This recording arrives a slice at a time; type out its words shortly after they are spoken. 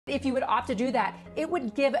If you would opt to do that, it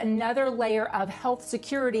would give another layer of health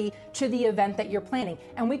security to the event that you're planning.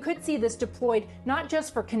 And we could see this deployed not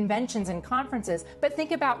just for conventions and conferences, but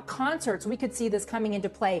think about concerts. We could see this coming into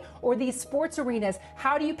play, or these sports arenas.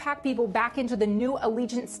 How do you pack people back into the new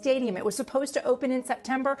Allegiant Stadium? It was supposed to open in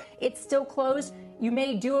September. It's still closed. You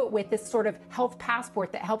may do it with this sort of health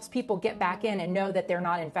passport that helps people get back in and know that they're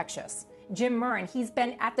not infectious. Jim Murren, he's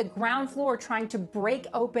been at the ground floor trying to break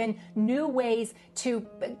open new ways to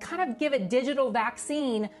kind of give a digital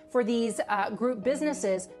vaccine for these group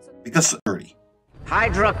businesses. Because security.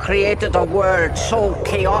 Hydra created a world so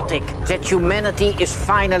chaotic that humanity is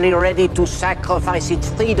finally ready to sacrifice its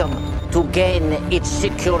freedom to gain its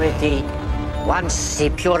security. Once the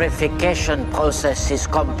purification process is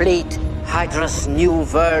complete, Hydra's new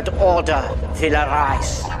world order will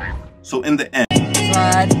arise. So in the end,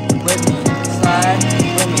 slide with me, slide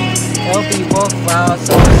with me. It'll be worthwhile,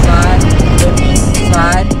 so slide with me,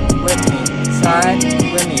 slide with me, slide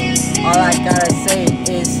with me. All I gotta say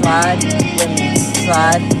is slide with me,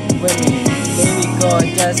 slide with me. Baby girl,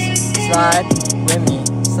 just slide with me,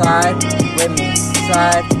 slide with me,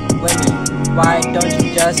 slide with me. Why don't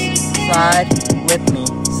you just slide with me,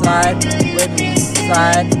 slide with me,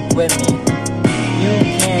 slide with me. You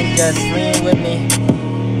can just lean with me,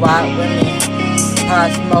 walk with me.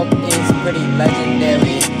 Hot smoke is pretty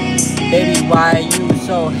legendary. Baby, why are you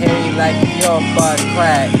so hairy like your butt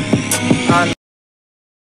crack?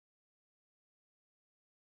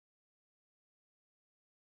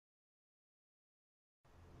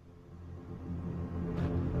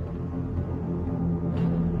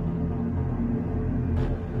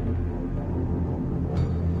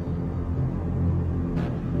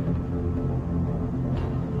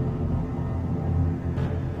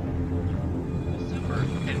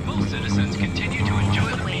 Citizens continue to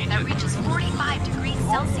enjoy the meat that reaches 45 degrees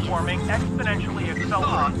Celsius. Warming exponentially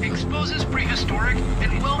accelerates. Exposes prehistoric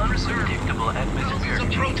and well-preserved Thousands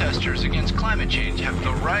of protesters against climate change have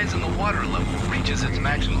the rise in the water level reaches its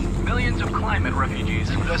maximum. Millions of climate refugees,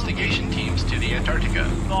 investigation teams to the Antarctica.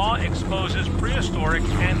 Thaw exposes prehistoric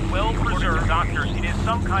and well-preserved doctors. It is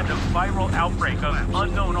some kind of viral outbreak of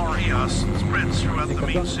unknown origin. Chaos spreads throughout the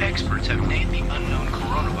main city. Experts have named the unknown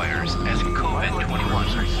coronavirus as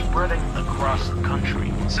COVID-21. Spreading across the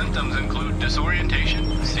country. Symptoms include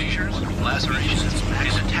disorientation, seizures, lacerations, and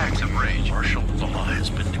attacks of rage. Martial law has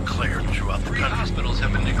been declared throughout the country. Hospitals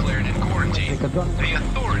have been declared in quarantine. The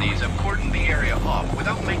authorities have cordoned the area off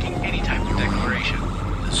without making any type of declaration.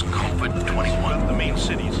 This COVID-21, the main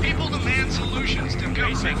cities. People demand solutions to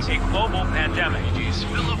governments. A global pandemic. Refugees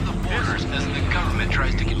fill up the borders as the government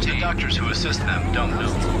tries to contain. The doctors who assist them don't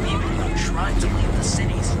know. People are trying to leave the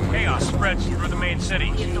cities. Chaos spreads through the main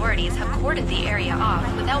city. The authorities have cordoned the area off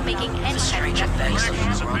without making any strange effects of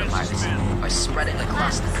coronavirus are spreading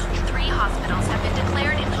across the country. 3 hospitals have been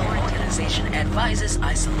declared in quarantine. The organization advises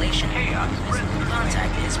isolation. Chaos spreads through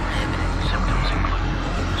contact is prohibited. Symptoms include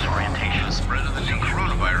disorientation. The spread of the new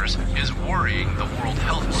coronavirus is worrying the World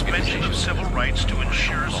Health Organization. Suspension of civil rights to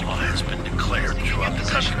ensure law has been declared throughout the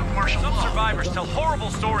country. Some survivors tell horrible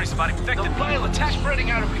stories about infected people. The violence is spreading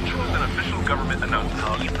out of control. An official government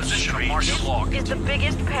announcement. The imposition of martial law is the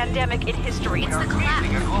biggest pandemic in history. It's the collapse. A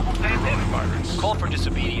global pandemic virus. Call for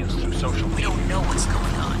disobedience through social media. We don't know what's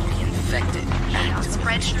going on. The infected chaos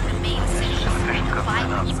spreads through the main city.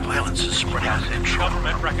 Violence is spreading out of control. The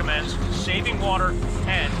government recommends saving water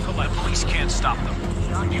and collect. The police can't stop them.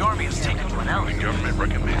 The army has taken one out. The government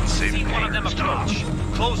recommends saving one of them approach.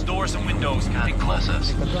 Closed doors and windows. God bless us.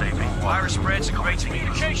 Saving virus spreads and great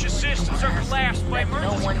communication systems are collapsed by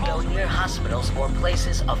emergency. No one go near hospitals or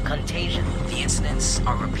places of contagion. The incidents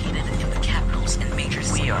are repeated in the capitals and major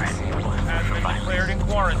cities. We are has been declared in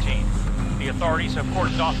quarantine. The authorities have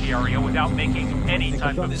cordoned off the area without making any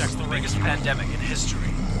type of declaration. This is the biggest pandemic in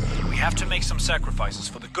history. We have to make some sacrifices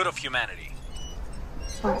for the good of humanity.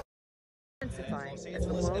 Los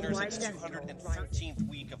Angeles enters its 213th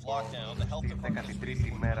week of lockdown. The health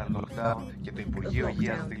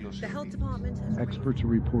department. Experts are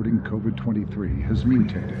reporting COVID-23 has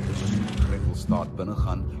mutated. Los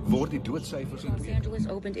Angeles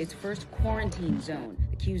opened its first quarantine zone.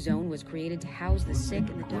 The Q zone was created to house the sick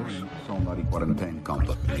and the dying.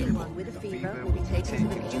 Anyone with a fever will be taken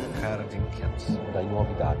to the Q. Dai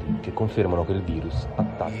nuovi dati che confermano che il virus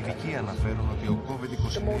attacca.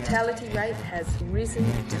 The mortality rate has risen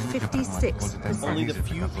to 56%. Only the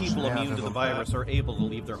few people immune to the virus are able to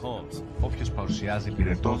leave their homes. Today,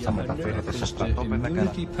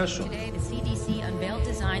 the CDC unveiled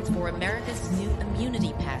designs for America's new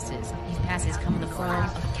immunity passes. These passes come in the form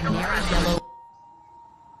of canary yellow.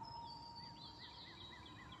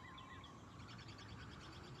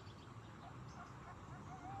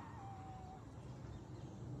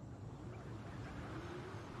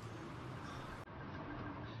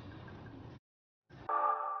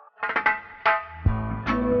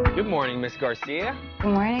 Good morning, Miss Garcia.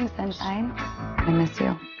 Good morning, sunshine. I miss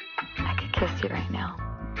you. I could kiss you right now.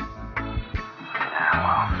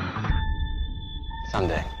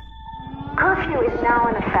 Someday. Curfew is now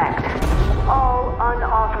in effect. All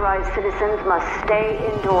unauthorized citizens must stay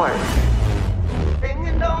indoors.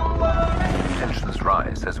 Tensions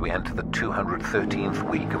rise as we enter the 213th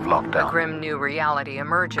week of lockdown. A grim new reality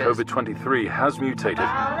emerges. COVID-23 has mutated.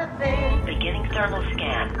 Beginning thermal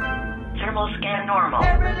scan. Thermal scan normal.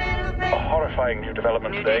 A horrifying new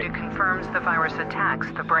development New today. data confirms the virus attacks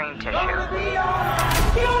the brain tissue. Hey,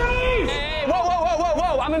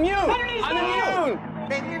 whoa! I'm immune! I'm immune!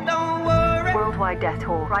 Worldwide death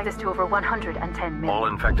toll rises to over 110 million. All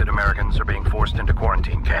infected Americans are being forced into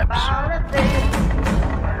quarantine camps.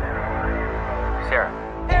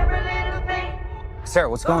 Sarah,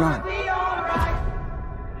 what's going on?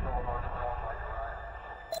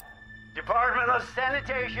 Department of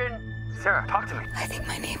Sanitation. Sarah, talk to me. I think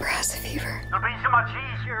my neighbor has a fever. It'll be so much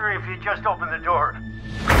easier if you just open the door.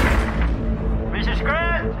 Mrs.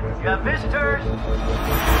 Grant, you have visitors.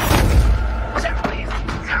 Sarah, please.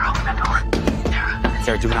 Sarah, open that door.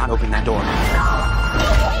 Sarah, do not open that door.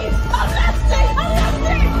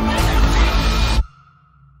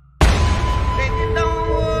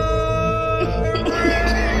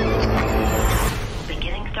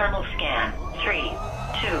 Beginning thermal scan. 3,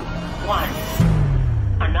 2, 1.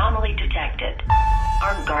 Anomaly detected.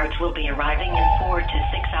 Armed guards will be arriving in 4 to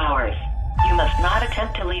 6 hours. You must not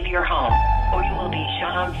attempt to leave your home, or you will be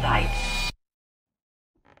shot on sight.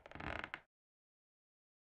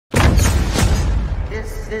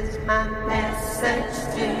 This is my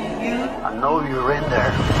message to you. I know you're in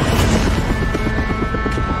there.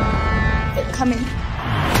 They're coming. I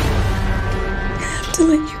have to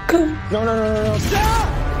let you go. No.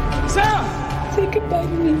 Sarah! Sarah! Say goodbye to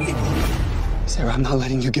me. Sarah, I'm not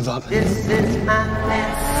letting you give up. This is my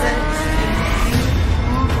message to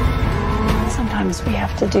you. Sometimes we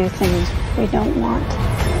have to do things we don't want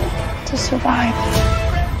to survive.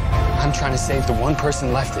 I'm trying to save the one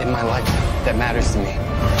person left in my life that matters to me.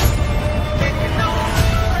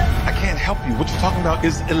 I can't help you. What you're talking about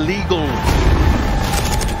is illegal.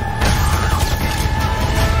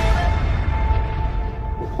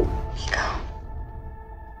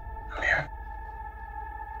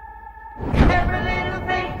 Every little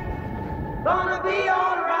thing gonna be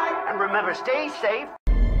alright. And remember, stay safe.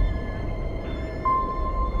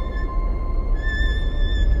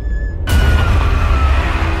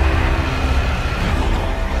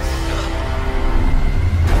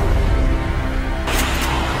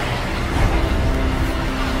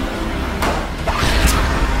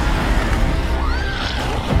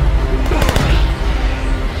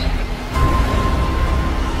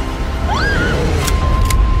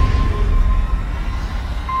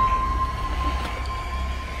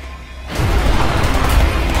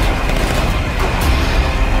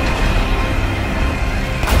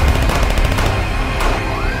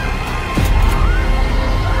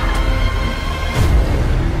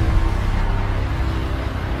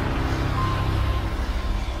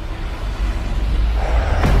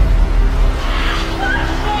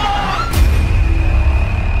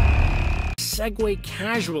 Segue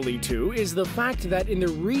casually to is the fact that in the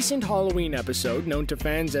recent Halloween episode, known to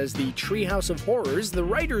fans as the Treehouse of Horrors, the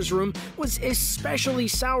writer's room was especially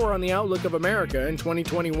sour on the outlook of America in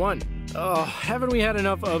 2021. Oh, haven't we had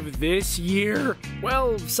enough of this year?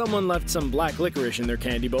 Well, someone left some black licorice in their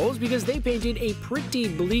candy bowls because they painted a pretty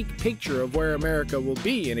bleak picture of where America will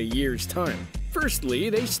be in a year's time. Firstly,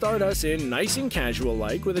 they start us in nice and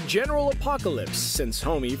casual-like with a general apocalypse since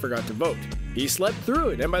Homie forgot to vote. He slept through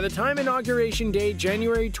it, and by the time Inauguration Day,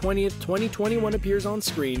 January 20th, 2021 appears on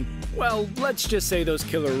screen, well, let's just say those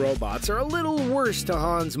killer robots are a little worse to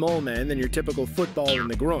Hans Moleman than your typical football in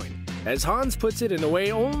the groin. As Hans puts it in the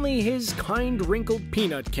way only his kind wrinkled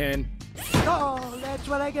peanut can. Oh, that's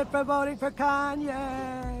what I get for voting for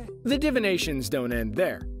Kanye. The divinations don't end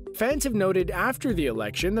there. Fans have noted after the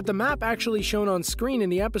election that the map actually shown on screen in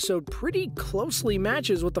the episode pretty closely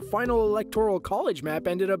matches what the final electoral college map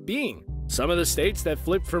ended up being. Some of the states that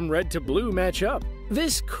flipped from red to blue match up.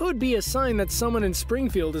 This could be a sign that someone in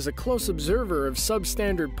Springfield is a close observer of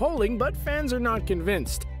substandard polling, but fans are not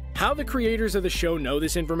convinced. How the creators of the show know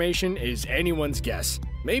this information is anyone's guess.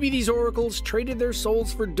 Maybe these oracles traded their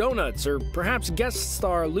souls for donuts, or perhaps guest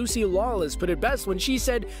star Lucy Lawless put it best when she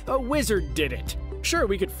said, "A wizard did it." Sure,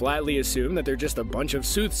 we could flatly assume that they're just a bunch of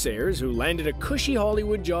soothsayers who landed a cushy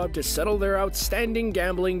Hollywood job to settle their outstanding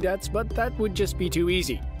gambling debts, but that would just be too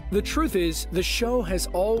easy. The truth is, the show has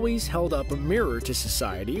always held up a mirror to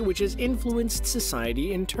society, which has influenced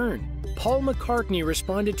society in turn. Paul McCartney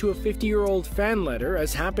responded to a 50-year-old fan letter,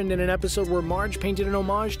 as happened in an episode where Marge painted an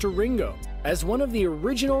homage to Ringo. As one of the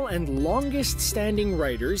original and longest-standing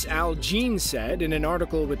writers, Al Jean said in an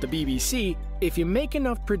article with the BBC, "If you make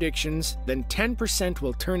enough predictions, then 10%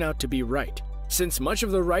 will turn out to be right." Since much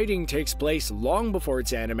of the writing takes place long before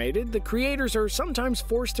it's animated, the creators are sometimes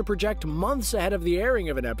forced to project months ahead of the airing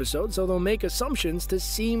of an episode, so they'll make assumptions to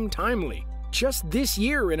seem timely. Just this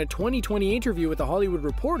year, in a 2020 interview with The Hollywood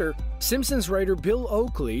Reporter, Simpsons writer Bill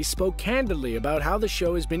Oakley spoke candidly about how the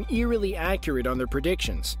show has been eerily accurate on their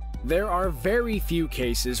predictions. There are very few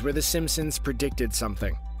cases where The Simpsons predicted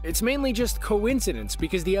something. It's mainly just coincidence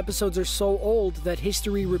because the episodes are so old that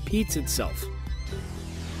history repeats itself.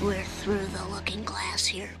 We're through the looking glass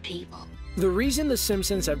here, people. The reason The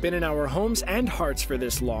Simpsons have been in our homes and hearts for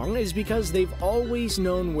this long is because they've always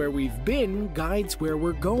known where we've been guides where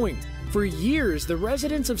we're going. For years, the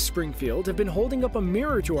residents of Springfield have been holding up a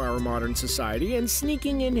mirror to our modern society and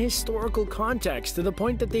sneaking in historical context to the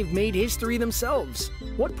point that they've made history themselves.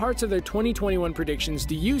 What parts of their 2021 predictions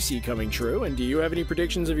do you see coming true, and do you have any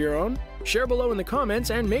predictions of your own? Share below in the comments,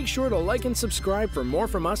 and make sure to like and subscribe for more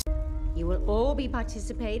from us. You will all be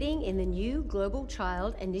participating in the new Global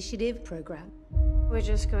Child Initiative program. We're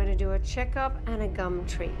just going to do a checkup and a gum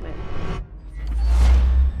treatment.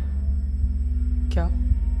 Kya?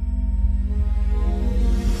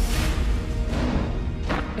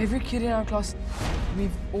 Every kid in our class,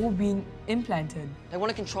 we've all been implanted. They want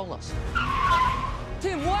to control us.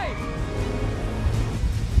 Tim, wait!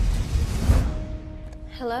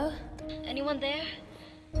 Hello? Anyone there?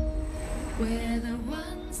 We're the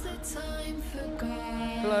ones that time forgot.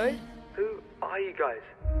 Hello? Who are you guys?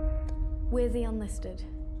 We're the unlisted,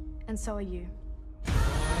 and so are you.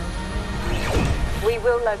 We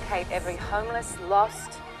will locate every homeless,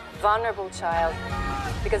 lost, vulnerable child,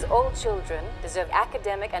 because all children deserve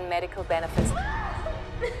academic and medical benefits.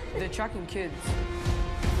 They're tracking kids.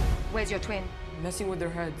 Where's your twin? Messing with their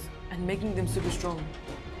heads and making them super strong.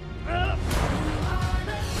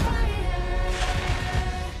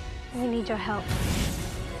 We need your help.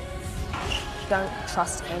 Don't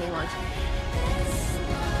trust anyone.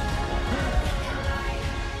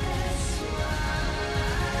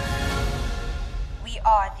 We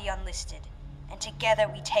are the unlisted, and together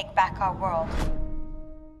we take back our world.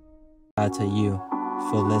 To you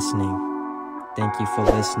for listening. Thank you for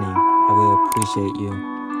listening. I will appreciate you.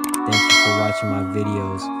 Thank you for watching my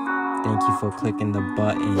videos. Thank you for clicking the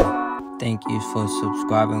button. Thank you for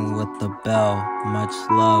subscribing with the bell. Much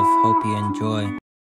love. Hope you enjoy.